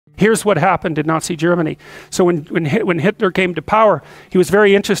Here's what happened in Nazi Germany. So when Hitler came to power, he was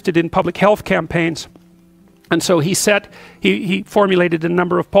very interested in public health campaigns. And so he formulated a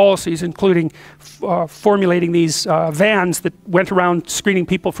number of policies, including formulating these vans that went around screening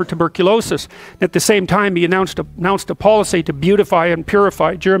people for tuberculosis. At the same time, he announced a policy to beautify and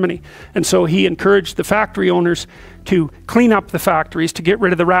purify Germany. And so he encouraged the factory owners to clean up the factories, to get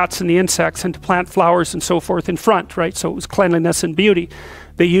rid of the rats and the insects, and to plant flowers and so forth in front, right? So it was cleanliness and beauty.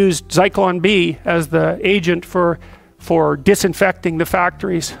 They used Zyklon B as the agent for disinfecting the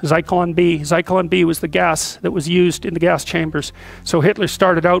factories. Zyklon B was the gas that was used in the gas chambers. So Hitler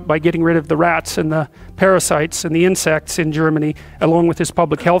started out by getting rid of the rats and the parasites and the insects in Germany, along with his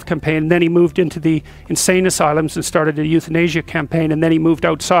public health campaign. And then he moved into the insane asylums and started a euthanasia campaign. And then he moved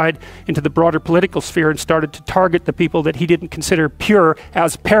outside into the broader political sphere and started to target the people that he didn't consider pure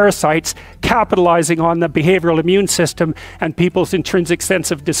as parasites, capitalizing on the behavioral immune system and people's intrinsic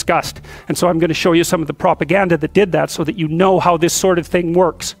sense of disgust. And so I'm going to show you some of the propaganda that did that, so that you know how this sort of thing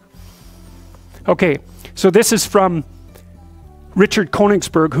works. Okay, so this is from Richard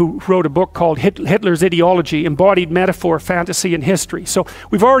Koenigsberg, who wrote a book called Hitler's Ideology: Embodied Metaphor, Fantasy, and History. So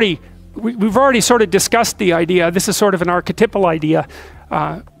we've already sort of discussed the idea. This is sort of an archetypal idea,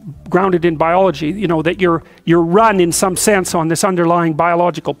 grounded in biology, you know, that you're run in some sense on this underlying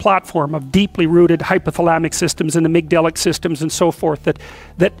biological platform of deeply rooted hypothalamic systems and amygdalic systems and so forth,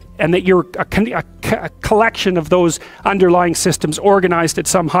 and that you're a collection of those underlying systems organized at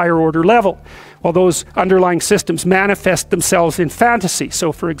some higher order level. Well, those underlying systems manifest themselves in fantasy.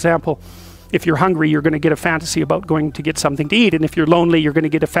 So for example, if you're hungry, you're going to get a fantasy about going to get something to eat. And if you're lonely, you're going to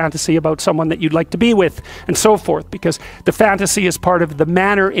get a fantasy about someone that you'd like to be with, and so forth, because the fantasy is part of the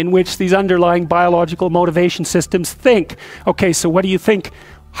manner in which these underlying biological motivation systems think. Okay, so what do you think?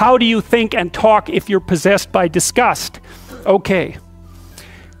 How do you think and talk if you're possessed by disgust? Okay.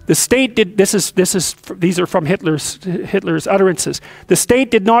 The state did, these are from Hitler's utterances. The state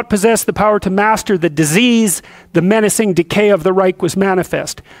did not possess the power to master the disease. The menacing decay of the Reich was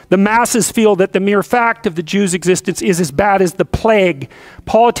manifest. The masses feel that the mere fact of the Jews' existence is as bad as the plague.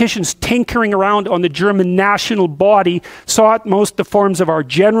 Politicians tinkering around on the German national body saw at most the forms of our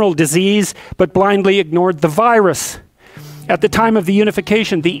general disease, but blindly ignored the virus. At the time of the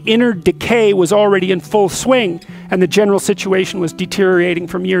unification, the inner decay was already in full swing, and the general situation was deteriorating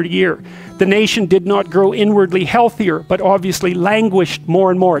from year to year. The nation did not grow inwardly healthier, but obviously languished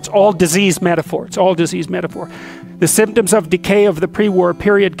more and more. It's all disease metaphor. It's all disease metaphor. The symptoms of decay of the pre-war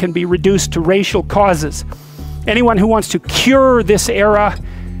period can be reduced to racial causes. Anyone who wants to cure this era,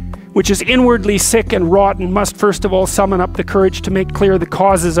 which is inwardly sick and rotten, must first of all summon up the courage to make clear the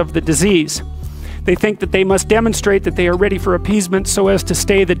causes of the disease. They think that they must demonstrate that they are ready for appeasement so as to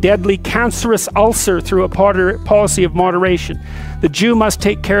stay the deadly cancerous ulcer through a policy of moderation. The Jew must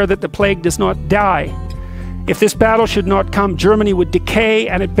take care that the plague does not die. If this battle should not come, Germany would decay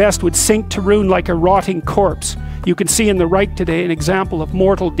and at best would sink to ruin like a rotting corpse. You can see in the Reich today an example of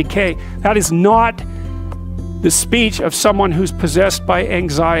mortal decay. That is not the speech of someone who's possessed by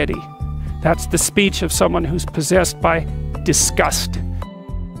anxiety. That's the speech of someone who's possessed by disgust.